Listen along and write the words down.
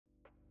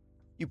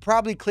You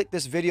probably clicked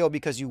this video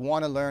because you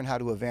want to learn how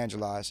to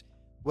evangelize.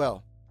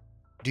 Well,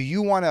 do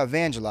you want to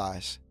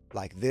evangelize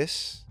like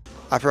this?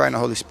 I pray in the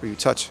Holy Spirit you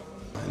touch.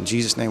 In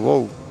Jesus' name,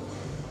 whoa.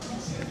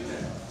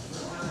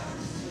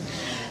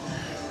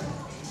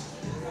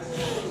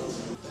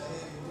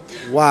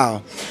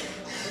 Wow.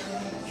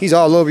 He's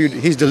all over you.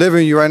 He's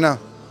delivering you right now.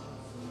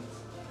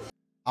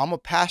 I'm a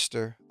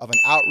pastor of an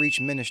outreach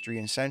ministry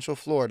in Central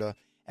Florida,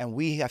 and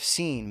we have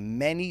seen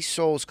many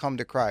souls come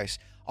to Christ.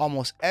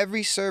 Almost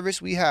every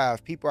service we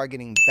have, people are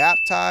getting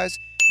baptized,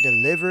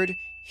 delivered,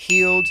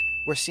 healed.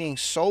 We're seeing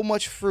so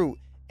much fruit,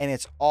 and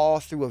it's all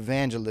through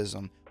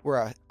evangelism.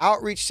 We're an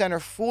outreach center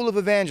full of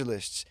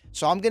evangelists.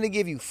 So I'm going to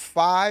give you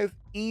 5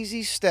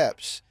 easy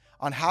steps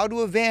on how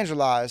to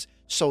evangelize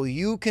so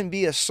you can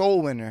be a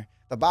soul winner.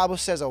 The Bible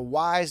says a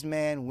wise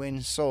man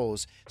wins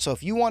souls. So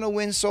if you want to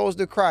win souls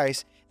to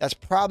Christ, that's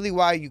probably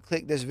why you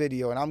clicked this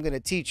video, and I'm going to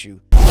teach you.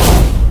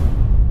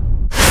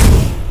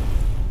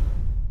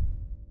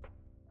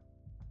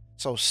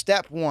 So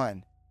step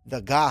 1,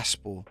 the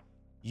gospel.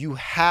 You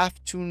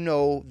have to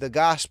know the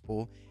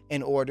gospel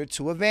in order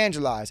to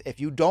evangelize. If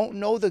you don't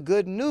know the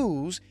good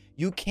news,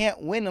 you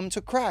can't win them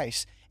to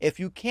Christ. If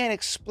you can't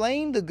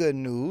explain the good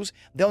news,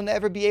 they'll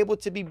never be able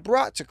to be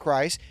brought to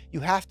Christ.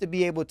 You have to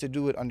be able to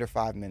do it under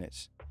 5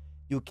 minutes.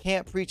 You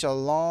can't preach a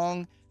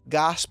long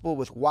gospel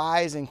with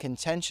wise and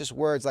contentious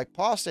words. Like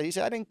Paul said, he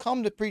said, I didn't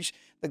come to preach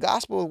the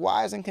gospel with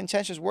wise and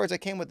contentious words. I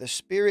came with the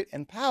spirit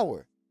and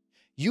power.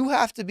 You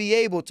have to be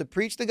able to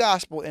preach the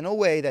gospel in a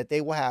way that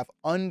they will have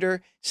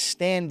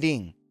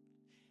understanding.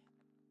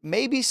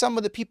 Maybe some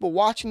of the people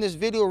watching this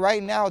video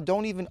right now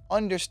don't even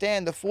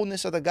understand the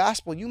fullness of the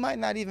gospel. You might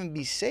not even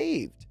be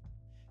saved.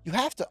 You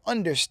have to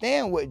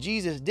understand what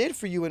Jesus did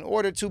for you in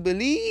order to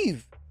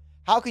believe.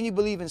 How can you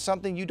believe in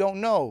something you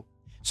don't know?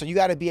 So you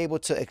got to be able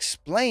to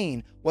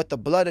explain what the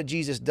blood of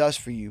Jesus does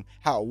for you,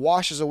 how it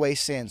washes away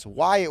sins,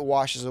 why it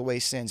washes away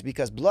sins,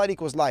 because blood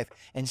equals life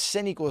and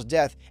sin equals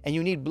death, and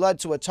you need blood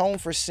to atone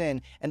for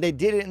sin. And they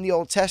did it in the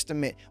Old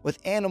Testament with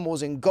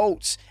animals and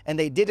goats, and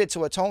they did it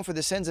to atone for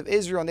the sins of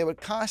Israel, and they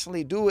would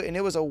constantly do it, and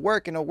it was a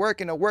work and a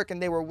work and a work,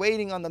 and they were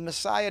waiting on the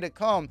Messiah to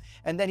come.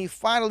 And then he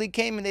finally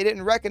came, and they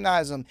didn't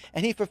recognize him,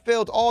 and he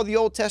fulfilled all the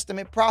Old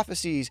Testament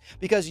prophecies.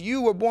 Because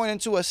you were born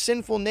into a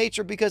sinful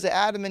nature because of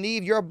Adam and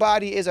Eve, your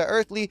body is an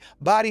earthly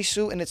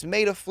bodysuit, and it's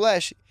made of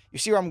flesh. You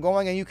see where I'm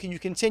going? And you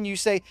continue, you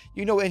say,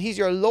 you know, and he's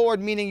your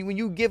Lord, meaning when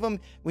you give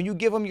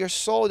him your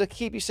soul to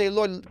keep, you say,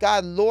 Lord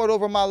God, Lord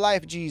over my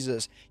life,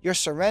 Jesus. You're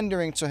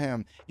surrendering to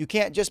him. You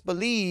can't just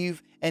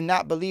believe and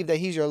not believe that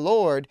he's your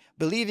Lord.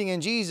 Believing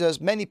in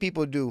Jesus, many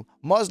people do.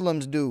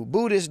 Muslims do.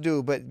 Buddhists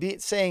do. But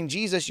saying,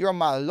 Jesus, you're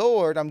my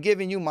Lord. I'm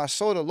giving you my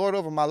soul, the Lord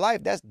over my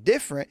life. That's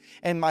different.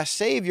 And my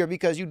Savior,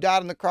 because you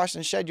died on the cross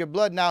and shed your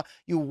blood. Now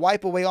you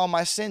wipe away all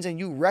my sins and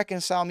you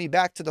reconcile me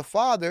back to the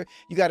Father.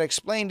 You got to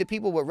explain to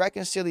people what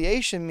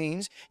reconciliation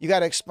means. You got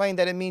to explain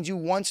that it means you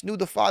once knew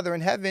the Father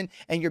in heaven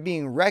and you're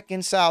being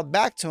reconciled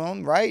back to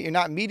him, right? You're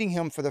not meeting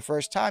him for the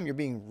first time. You're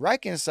being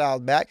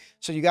reconciled back.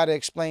 So you got to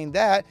explain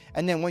that.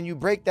 And then when you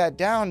break that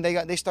down,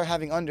 they start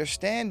having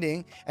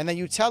understanding, and then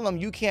you tell them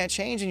you can't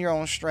change in your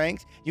own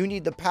strength. You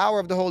need the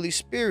power of the Holy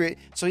Spirit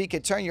so he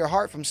can turn your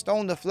heart from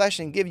stone to flesh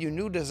and give you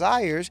new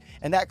desires,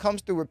 and that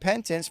comes through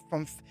repentance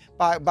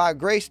by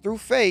grace through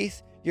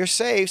faith. You're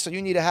saved, so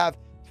you need to have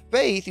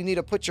faith. You need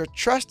to put your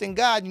trust in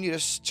God. You need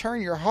to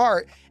turn your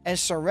heart and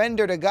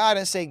surrender to God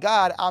and say,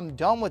 God, I'm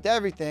done with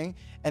everything.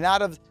 And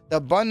out of the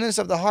abundance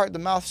of the heart, the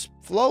mouth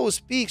flows,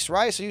 speaks,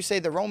 right? So you say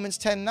the Romans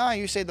 10:9,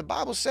 you say the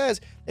Bible says,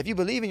 if you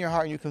believe in your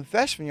heart and you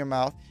confess from your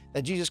mouth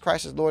that Jesus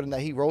Christ is Lord and that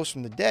he rose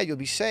from the dead, you'll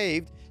be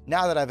saved.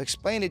 Now that I've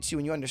explained it to you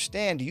and you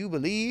understand, do you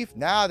believe?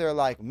 Now they're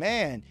like,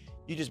 man,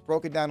 you just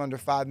broke it down under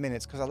 5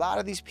 minutes. Because a lot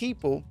of these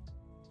people,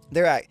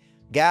 they're at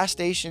gas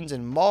stations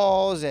and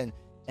malls and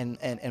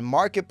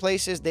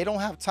marketplaces. They don't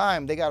have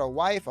time. They got a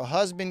wife, a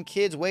husband,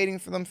 kids waiting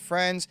for them,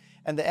 friends,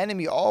 and the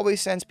enemy always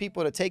sends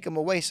people to take them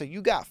away. So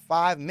you got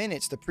 5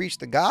 minutes to preach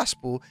the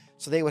gospel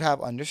so they would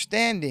have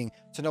understanding,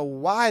 to know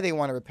why they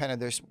want to repent of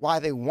their, why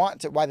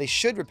they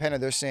should repent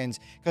of their sins,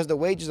 because the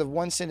wages of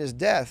one sin is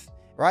death,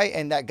 right?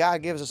 And that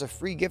God gives us a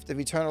free gift of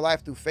eternal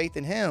life through faith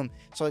in him.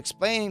 So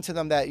explaining to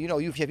them that, you know,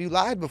 have you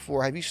lied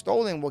before? Have you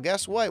stolen? Well,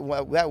 guess what?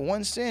 That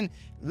one sin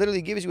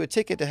literally gives you a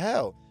ticket to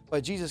hell.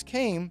 But Jesus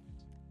came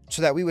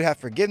so that we would have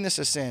forgiveness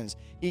of sins.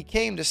 He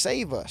came to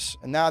save us.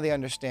 And now they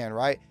understand,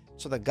 right?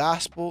 So the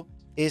gospel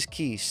is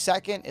key.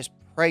 Second is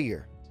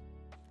prayer.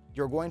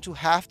 You're going to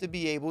have to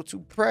be able to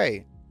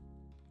pray.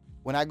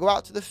 When I go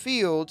out to the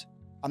field,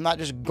 I'm not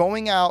just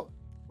going out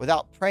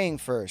without praying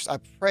first. I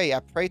pray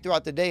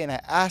throughout the day, and I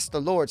ask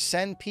the Lord,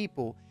 send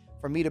people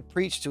for me to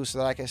preach to so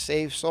that I can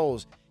save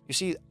souls. You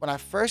see, when I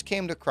first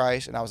came to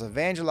Christ and I was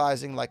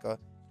evangelizing like a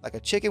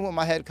chicken with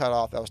my head cut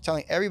off, I was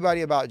telling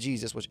everybody about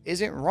Jesus, which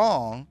isn't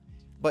wrong,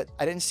 but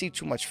I didn't see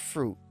too much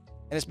fruit.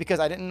 And it's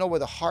because I didn't know where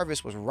the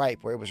harvest was ripe,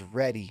 where it was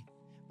ready.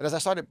 But as I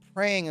started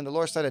praying and the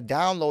Lord started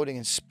downloading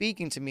and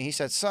speaking to me, he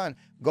said, son,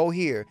 go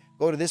here,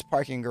 go to this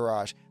parking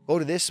garage, go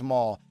to this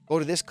mall, go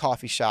to this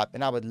coffee shop.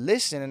 And I would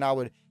listen and I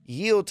would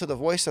yield to the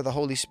voice of the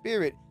Holy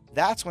Spirit,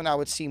 that's when I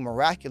would see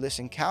miraculous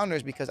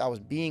encounters, because I was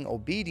being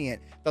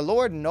obedient. The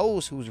Lord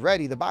knows who's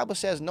ready. The Bible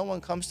says no one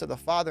comes to the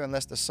Father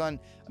unless the Son,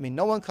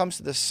 no one comes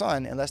to the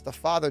Son unless the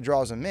Father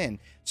draws him in.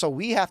 So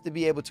we have to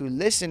be able to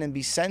listen and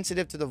be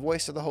sensitive to the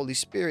voice of the Holy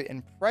Spirit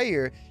in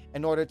prayer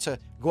in order to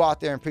go out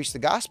there and preach the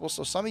gospel.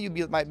 So some of you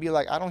might be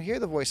like, I don't hear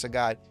the voice of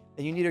God.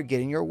 Then you need to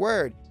get in your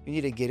word. You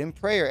need to get in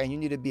prayer, and you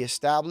need to be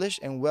established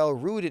and well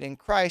rooted in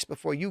Christ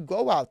before you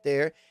go out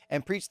there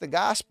and preach the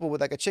gospel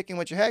with like a chicken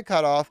with your head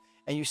cut off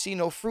and you see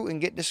no fruit and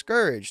get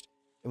discouraged.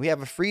 And we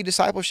have a free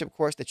discipleship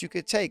course that you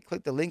could take.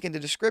 Click the link in the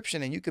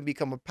description and you can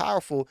become a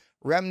powerful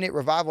Remnant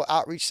Revival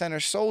Outreach Center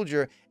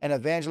soldier and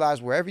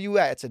evangelize wherever you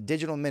at. It's a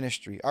digital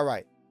ministry. All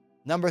right.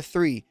 Number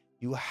 3,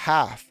 you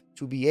have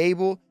to be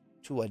able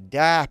to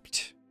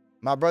adapt.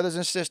 My brothers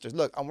and sisters,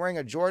 look, I'm wearing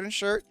a Jordan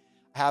shirt.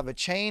 I have a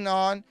chain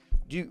on.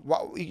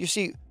 You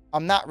see,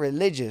 I'm not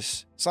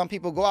religious. Some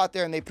people go out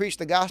there and they preach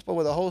the gospel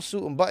with a whole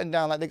suit and button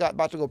down like they got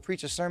about to go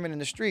preach a sermon in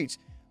the streets.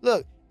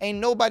 Look, ain't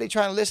nobody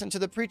trying to listen to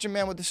the preacher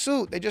man with the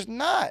suit. They're just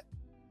not.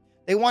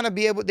 They want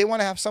to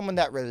have someone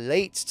that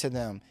relates to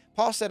them.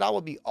 Paul said, I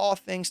will be all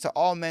things to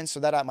all men so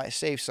that I might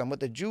save some.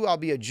 With the Jew, I'll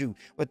be a Jew.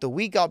 With the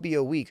weak, I'll be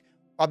weak.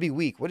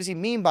 What does he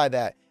mean by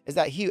that? Is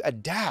that he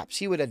adapts.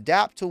 He would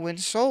adapt to win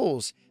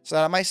souls so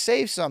that I might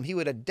save some. He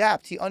would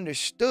adapt. He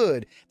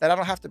understood that I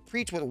don't have to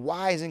preach with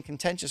wise and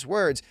contentious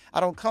words.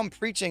 I don't come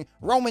preaching.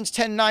 Romans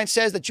 10:9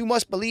 says that you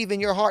must believe in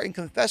your heart and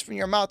confess from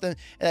your mouth.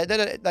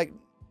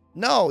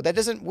 No, that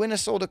doesn't win a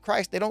soul to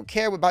Christ. They don't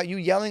care about you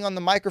yelling on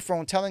the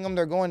microphone, telling them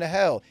they're going to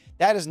hell.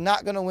 That is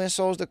not going to win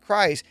souls to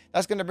Christ.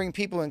 That's going to bring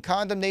people in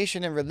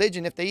condemnation and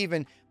religion if they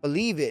even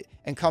believe it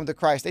and come to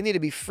Christ. They need to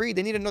be free.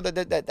 They need to know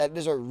that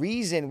there's a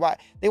reason why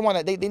they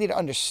need to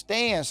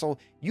understand. So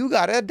you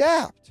got to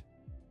adapt.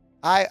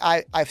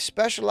 I've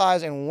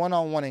specialized in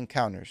one-on-one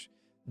encounters.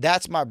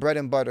 That's my bread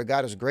and butter.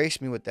 God has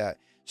graced me with that.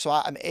 So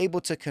I'm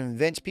able to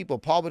convince people.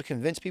 Paul would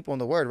convince people in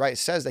the word, right? It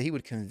says that he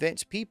would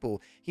convince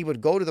people. He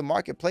would go to the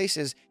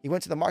marketplaces. He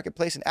went to the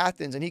marketplace in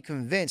Athens and he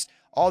convinced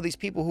all these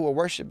people who were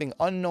worshiping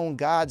unknown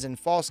gods and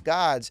false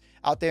gods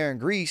out there in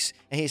Greece.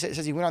 And he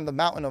says he went on the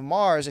mountain of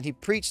Mars and he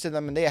preached to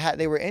them and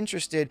they were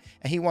interested,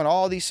 and he won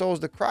all these souls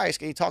to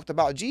Christ. And he talked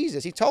about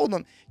Jesus. He told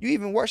them, you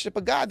even worship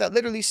a God that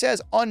literally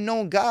says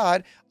unknown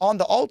God on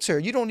the altar.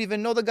 You don't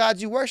even know the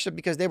gods you worship,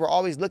 because they were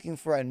always looking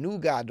for a new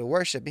God to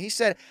worship. And he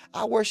said,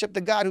 I worship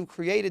the God who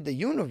created the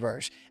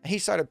universe. And he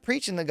started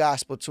preaching the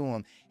gospel to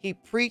him. He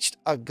preached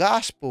a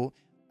gospel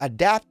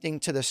adapting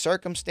to the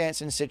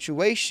circumstance and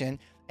situation.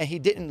 And he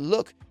didn't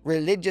look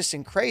religious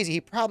and crazy.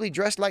 He probably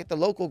dressed like the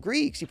local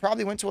Greeks. He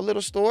probably went to a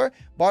little store,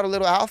 bought a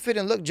little outfit,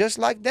 and looked just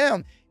like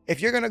them. If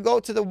you're going to go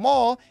to the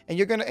mall and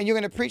you're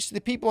going to preach to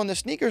the people in the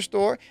sneaker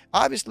store,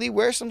 obviously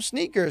wear some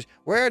sneakers,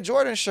 wear a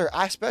Jordan shirt.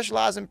 I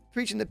specialize in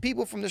preaching to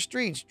people from the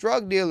streets,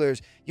 drug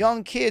dealers,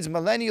 young kids,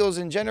 millennials,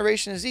 and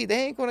Generation Z.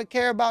 They ain't going to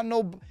care about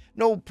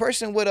no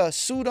person with a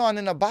suit on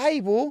and a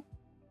Bible.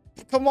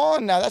 Come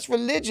on now, that's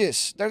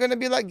religious. They're going to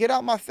be like, get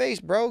out my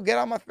face, bro. Get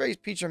out my face,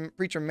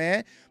 preacher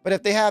man. But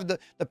if they have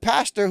the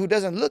pastor who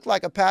doesn't look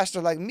like a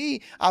pastor like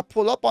me, I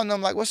pull up on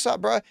them like, what's up,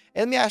 bro? And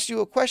let me ask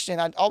you a question.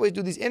 I always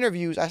do these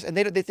interviews, and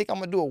they think I'm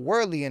going to do a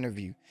worldly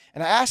interview.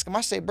 And I ask them,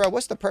 I say, bro,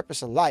 what's the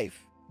purpose of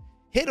life?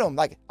 Hit them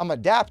like I'm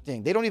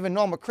adapting. They don't even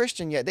know I'm a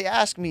Christian yet. They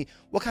ask me,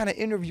 what kind of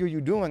interview are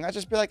you doing? I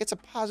just be like, it's a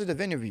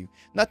positive interview.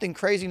 Nothing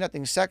crazy,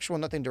 nothing sexual,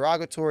 nothing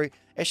derogatory.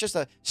 It's just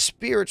a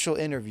spiritual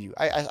interview.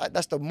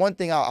 That's the one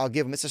thing I'll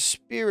give them. It's a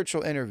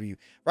spiritual interview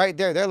right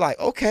there. They're like,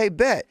 okay,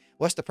 bet.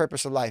 What's the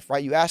purpose of life,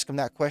 right? You ask them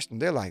that question.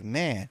 They're like,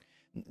 man,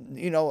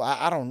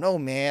 I don't know,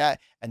 man.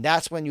 And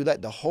that's when you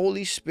let the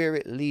Holy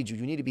Spirit lead you.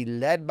 You need to be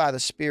led by the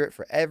Spirit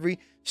for every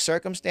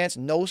circumstance.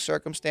 No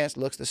circumstance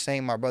looks the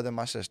same, my brother and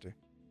my sister.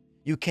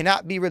 You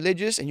cannot be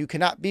religious, and you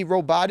cannot be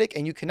robotic,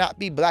 and you cannot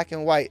be black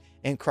and white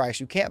in Christ.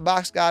 You can't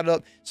box God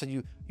up, so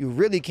you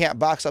really can't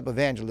box up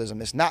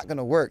evangelism. It's not going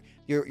to work.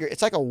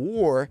 It's like a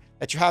war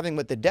that you're having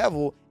with the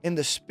devil in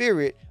the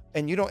spirit,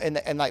 and you don't,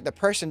 and like the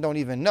person don't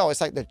even know.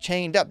 It's like they're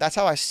chained up. That's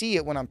how I see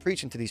it when I'm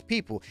preaching to these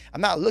people.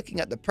 I'm not looking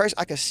at the person.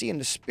 I can see in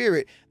the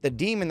spirit the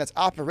demon that's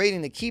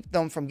operating to keep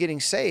them from getting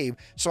saved.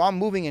 So I'm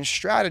moving in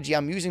strategy.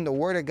 I'm using the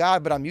word of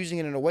God, but I'm using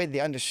it in a way they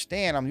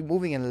understand. I'm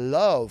moving in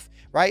love,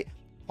 right?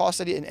 Paul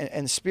said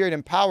in spirit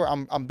and power,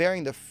 I'm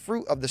bearing the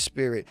fruit of the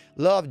Spirit: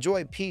 love,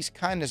 joy, peace,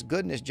 kindness,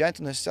 goodness,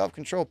 gentleness,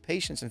 self-control,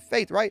 patience, and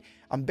faith, right?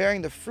 I'm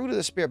bearing the fruit of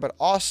the Spirit, but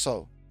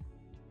also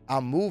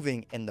I'm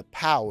moving in the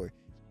power.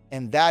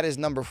 And that is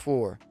number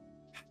 4,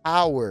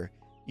 power.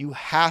 You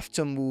have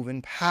to move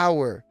in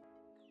power,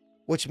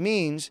 which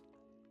means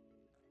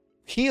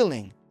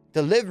healing,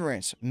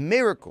 deliverance,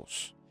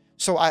 miracles.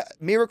 So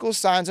miracles,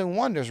 signs, and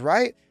wonders,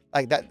 right?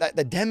 Like that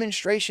the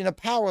demonstration of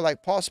power,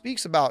 like Paul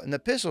speaks about in the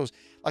epistles.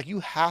 Like,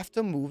 you have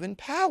to move in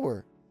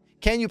power.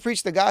 Can you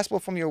preach the gospel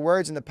from your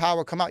words and the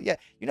power come out? Yeah.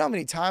 You know how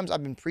many times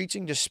I've been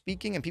preaching, just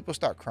speaking, and people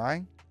start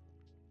crying?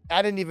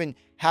 I didn't even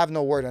have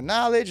no word of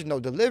knowledge, no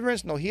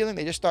deliverance, no healing.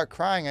 They just start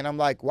crying. And I'm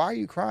like, why are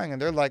you crying?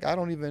 And they're like, I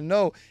don't even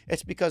know.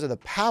 It's because of the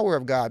power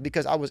of God,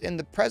 because I was in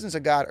the presence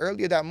of God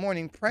earlier that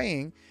morning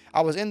praying.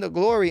 I was in the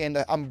glory,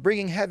 and I'm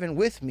bringing heaven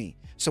with me.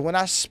 So when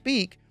I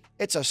speak,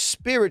 it's a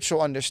spiritual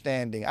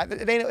understanding.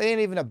 It ain't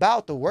even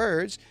about the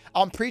words.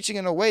 I'm preaching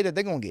in a way that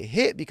they're going to get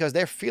hit because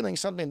they're feeling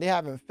something they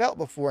haven't felt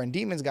before, and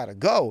demons got to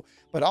go.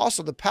 But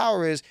also the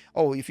power is,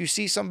 oh, if you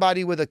see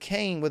somebody with a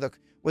cane, with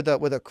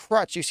a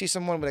crutch, you see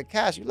someone with a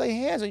cast, you lay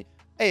hands on,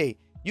 hey,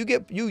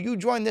 you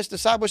join this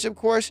discipleship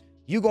course,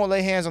 you're going to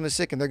lay hands on the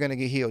sick and they're going to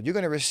get healed. You're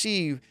going to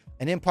receive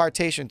an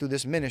impartation through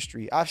this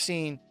ministry. I've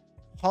seen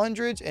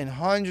hundreds and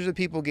hundreds of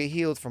people get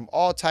healed from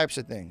all types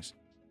of things,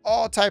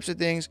 all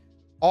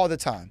the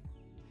time.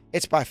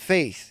 It's by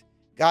faith.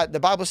 God, the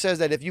Bible says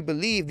that if you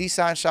believe, these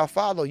signs shall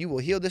follow. You will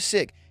heal the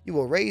sick. You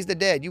will raise the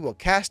dead. You will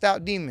cast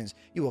out demons.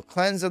 You will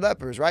cleanse the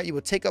lepers, right? You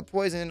will take up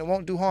poison and it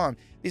won't do harm.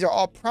 These are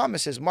all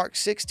promises. Mark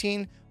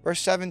 16, verse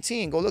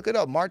 17. Go look it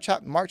up. Mark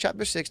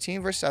chapter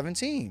 16, verse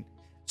 17.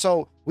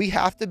 So we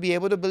have to be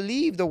able to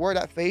believe the word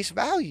at face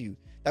value,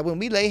 that when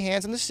we lay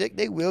hands on the sick,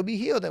 they will be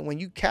healed. And when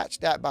you catch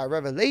that by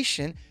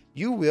revelation,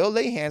 you will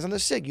lay hands on the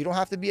sick. You don't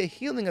have to be a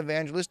healing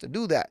evangelist to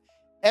do that.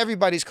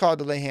 Everybody's called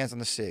to lay hands on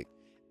the sick.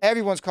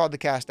 Everyone's called to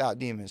cast out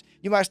demons.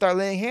 You might start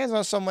laying hands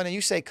on someone and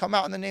you say, come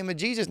out in the name of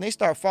Jesus, and they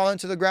start falling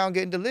to the ground,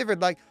 getting delivered,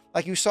 like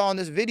you saw in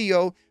this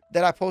video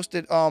that I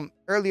posted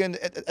earlier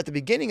at the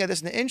beginning of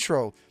this, in the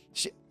intro.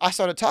 I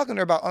started talking to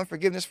her about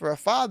unforgiveness for her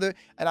father,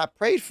 and I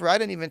prayed for her. I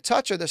didn't even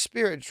touch her. The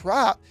spirit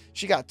dropped.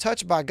 She got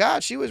touched by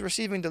God. She was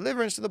receiving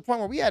deliverance to the point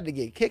where we had to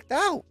get kicked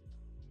out.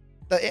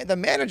 The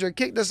manager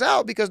kicked us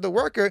out because the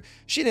worker,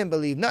 she didn't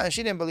believe nothing.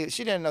 She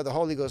didn't know the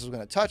Holy Ghost was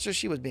going to touch her.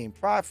 She was being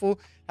prideful,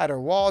 had her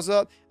walls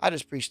up. I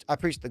preached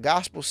the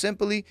gospel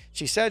simply.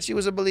 She said she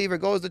was a believer,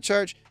 goes to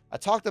church. I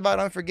talked about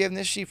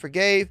unforgiveness. She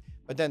forgave,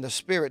 but then the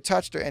spirit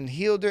touched her and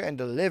healed her and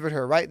delivered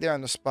her right there on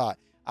the spot.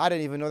 I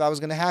didn't even know that was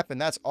going to happen.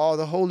 That's all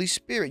the Holy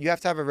Spirit. You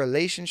have to have a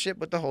relationship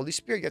with the Holy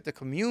Spirit. You have to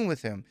commune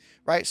with him,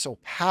 right? So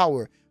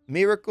power,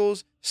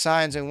 miracles,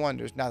 signs, and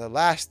wonders. Now, the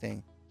last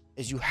thing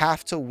is you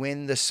have to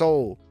win the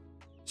soul.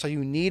 So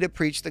you need to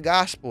preach the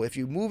gospel. If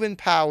you move in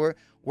power,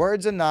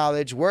 words of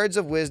knowledge, words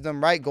of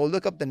wisdom, right? Go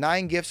look up the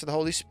 9 gifts of the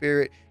Holy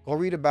Spirit. Go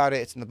read about it.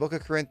 It's in the book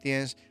of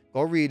Corinthians.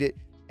 Go read it.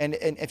 And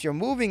if you're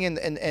moving in,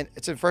 and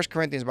it's in 1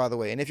 Corinthians, by the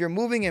way. And if you're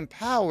moving in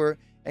power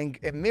and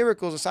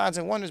miracles and signs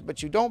and wonders,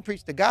 but you don't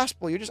preach the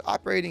gospel, you're just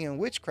operating in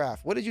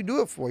witchcraft. What did you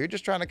do it for? You're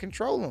just trying to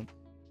control them.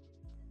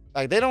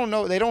 Like they don't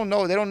know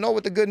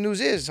what the good news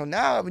is. So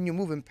now when you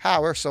move in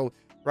power, so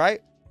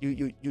right?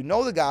 You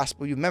know the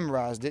gospel, you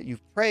memorized it,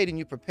 you've prayed and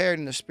you prepared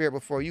in the spirit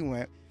before you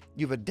went,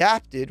 you've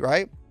adapted,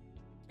 right?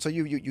 So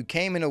you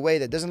came in a way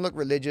that doesn't look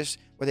religious,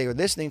 where they were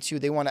listening to you.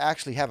 They want to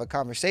actually have a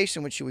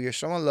conversation with you where you're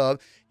showing love.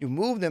 You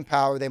moved in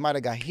power. They might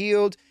have got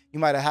healed. You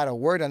might have had a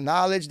word of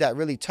knowledge that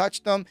really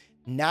touched them.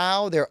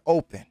 Now they're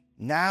open.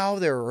 Now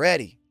they're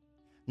ready.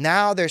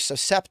 Now they're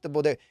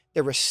susceptible.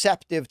 They're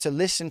receptive to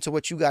listen to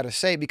what you got to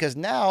say, because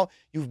now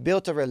you've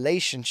built a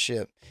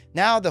relationship.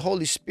 Now the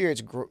Holy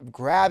Spirit's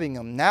grabbing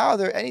them. Now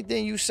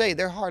anything you say,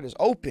 their heart is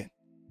open.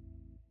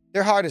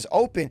 Their heart is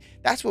open.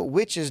 That's what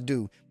witches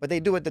do, but they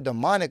do it the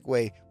demonic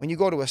way. When you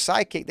go to a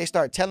psychic, they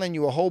start telling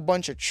you a whole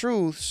bunch of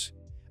truths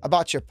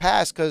about your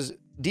past, because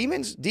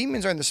demons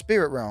are in the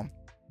spirit realm.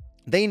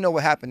 They know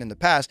what happened in the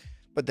past,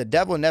 but the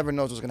devil never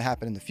knows what's going to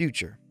happen in the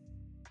future.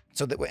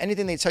 So that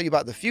anything they tell you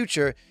about the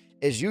future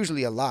is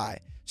usually a lie.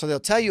 So they'll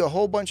tell you a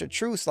whole bunch of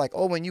truths like,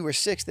 oh, when you were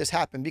 6, this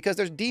happened, because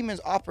there's demons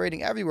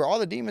operating everywhere. All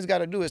the demons got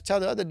to do is tell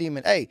the other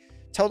demon, hey,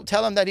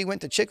 tell him that he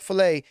went to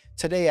Chick-fil-A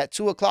today at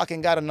 2 o'clock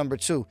and got a number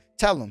 2.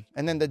 Tell him.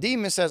 And then the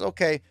demon says,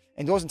 okay,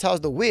 and goes and tells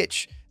the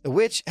witch. The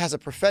witch has a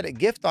prophetic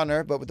gift on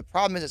her, but the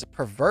problem is it's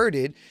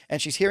perverted,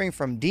 and she's hearing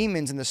from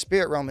demons in the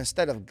spirit realm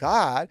instead of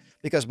God,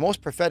 because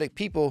most prophetic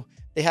people,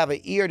 they have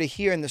an ear to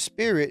hear in the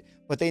spirit,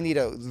 but they need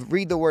to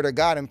read the word of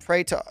God and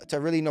pray to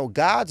really know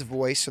God's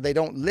voice, so they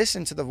don't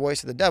listen to the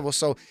voice of the devil.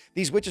 So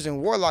these witches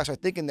and warlocks are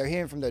thinking they're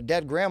hearing from their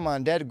dead grandma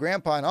and dead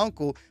grandpa and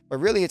uncle, but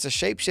really it's a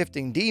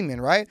shape-shifting demon,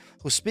 right?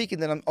 Who's speaking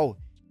to them. Oh,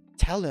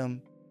 tell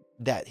him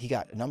that he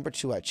got number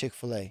 2 at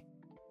Chick-fil-A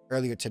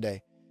earlier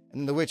today.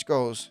 And the witch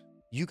goes,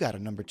 you got a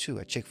number 2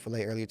 at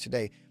Chick-fil-A earlier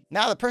today.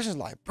 Now the person's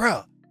like,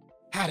 bruh,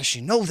 how does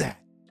she know that?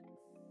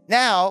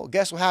 Now,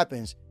 guess what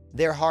happens?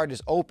 Their heart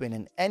is open,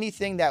 and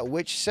anything that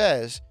witch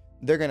says,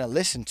 they're going to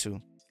listen to.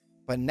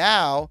 But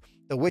now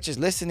the witch is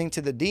listening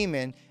to the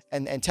demon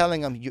and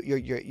telling them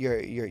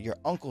your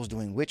uncle's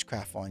doing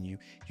witchcraft on you.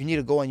 You need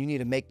to go and you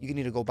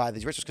need to go buy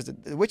these rituals, because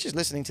the witch is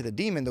listening to the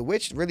demon. The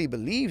witch really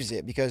believes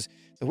it, because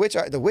the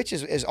witch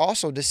is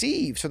also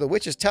deceived. So the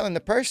witch is telling the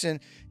person,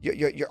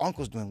 your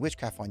uncle's doing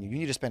witchcraft on you. You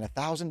need to spend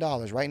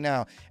 $1,000 right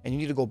now, and you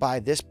need to go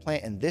buy this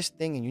plant and this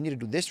thing, and you need to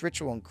do this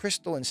ritual and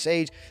crystal and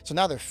sage. So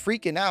now they're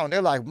freaking out, and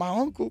they're like, my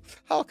uncle,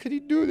 how could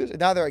he do this? And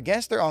now they're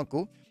against their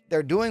uncle.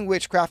 they're doing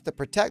witchcraft to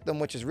protect them,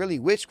 which is really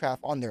witchcraft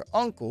on their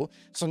uncle.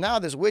 So now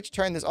this witch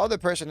turned this other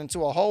person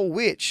into a whole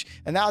witch.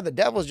 And now the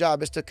devil's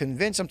job is to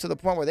convince them to the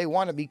point where they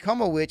want to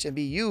become a witch and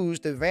be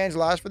used to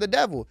evangelize for the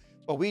devil.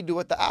 But we do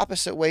it the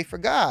opposite way for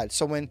God.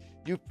 So when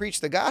you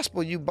preach the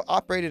gospel, you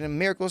operated in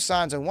miracles,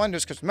 signs, and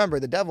wonders. Because remember,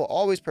 the devil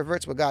always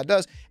perverts what God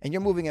does, and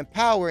you're moving in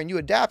power, and you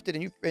adapt it,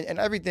 and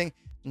everything.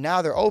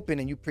 Now they're open,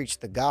 and you preach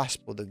the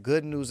gospel, the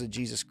good news of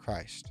Jesus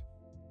Christ.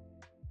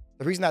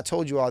 The reason I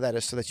told you all that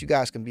is so that you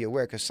guys can be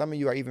aware, because some of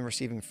you are even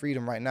receiving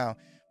freedom right now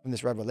from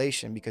this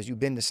revelation because you've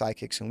been to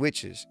psychics and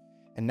witches,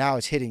 and now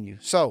it's hitting you.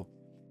 So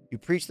you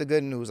preach the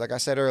good news, like I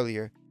said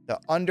earlier, the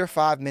under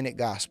 5-minute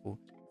gospel.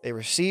 They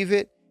receive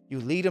it. You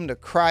lead them to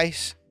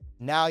Christ.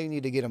 Now you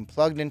need to get them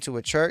plugged into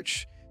a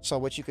church. So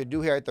what you could do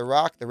here at The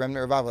Rock, the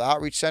Remnant Revival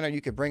Outreach Center, you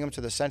could bring them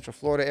to the Central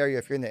Florida area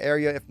if you're in the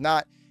area. If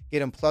not, get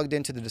them plugged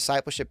into the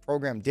discipleship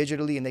program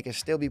digitally, and they can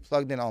still be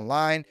plugged in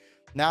online.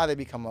 Now they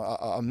become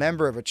a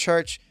member of a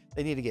church.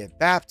 They need to get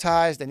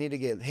baptized. They need to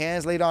get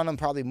hands laid on them,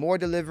 probably more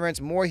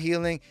deliverance, more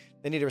healing.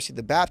 They need to receive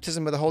the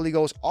baptism of the Holy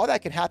Ghost. All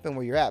that can happen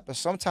where you're at, but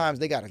sometimes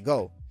they got to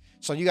go.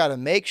 So you got to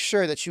make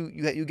sure that you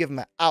give them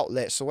an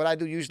outlet. So what I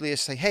do usually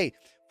is say, hey,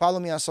 follow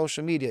me on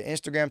social media,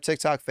 Instagram,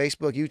 TikTok,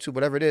 Facebook, YouTube,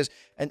 whatever it is.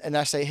 And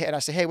I say,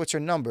 hey, what's your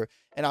number?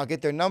 And I'll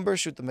get their number,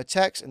 shoot them a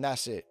text, and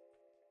that's it.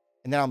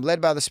 And then I'm led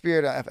by the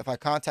Spirit if I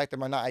contact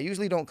them or not. I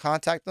usually don't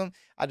contact them.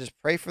 I just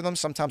pray for them.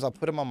 Sometimes I'll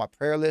put them on my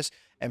prayer list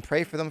and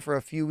pray for them for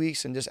a few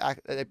weeks and just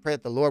pray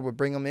that the Lord would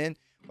bring them in.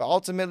 But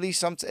ultimately,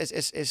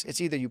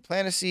 it's either you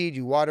plant a seed,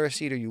 you water a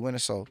seed, or you win a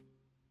soul.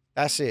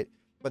 That's it.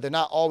 But they're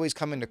not always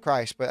coming to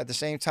Christ. But at the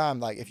same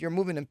time, like if you're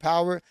moving in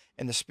power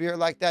and the Spirit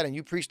like that, and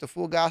you preach the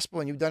full gospel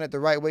and you've done it the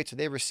right way till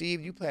they receive,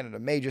 you planted a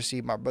major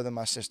seed, my brother,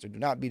 my sister. Do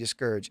not be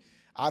discouraged.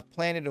 I've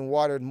planted and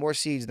watered more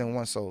seeds than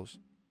won souls.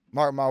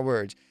 Mark my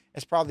words.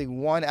 It's probably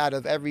one out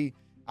of every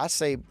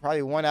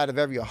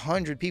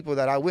 100 people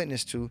that I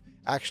witness to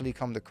actually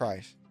come to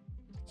Christ.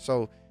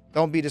 So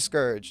don't be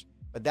discouraged.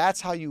 But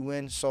that's how you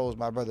win souls,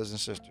 my brothers and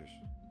sisters.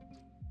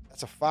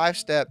 That's a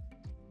 5-step,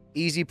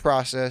 easy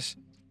process.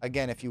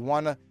 Again, if you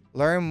want to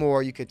learn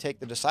more, you could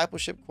take the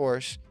discipleship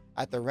course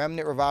at the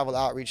Remnant Revival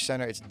Outreach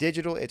Center. It's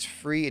digital. It's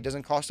free. It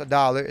doesn't cost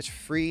 $1. It's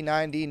free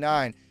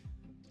 $99.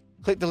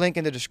 Click the link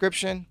in the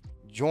description.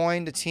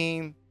 Join the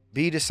team.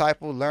 Be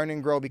discipled. Learn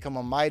and grow. Become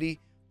a mighty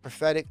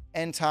prophetic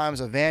end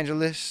times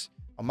evangelist,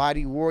 a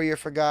mighty warrior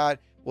for God.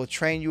 We'll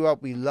train you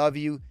up. We love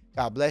you.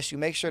 God bless you.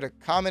 Make sure to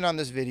comment on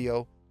this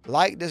video,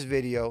 like this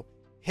video,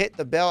 hit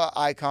the bell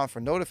icon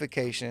for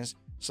notifications,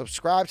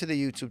 subscribe to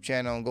the YouTube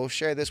channel, and go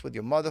share this with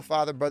your mother,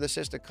 father, brother,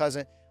 sister,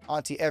 cousin,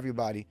 auntie,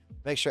 everybody.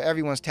 Make sure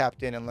everyone's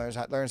tapped in and learns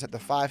the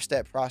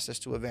 5-step process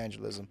to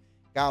evangelism.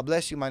 God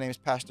bless you. My name is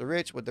Pastor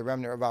Rich with the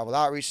Remnant Revival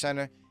Outreach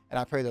Center, and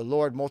I pray the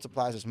Lord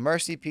multiplies his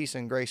mercy, peace,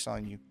 and grace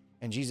on you.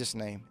 In Jesus'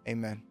 name,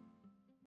 amen.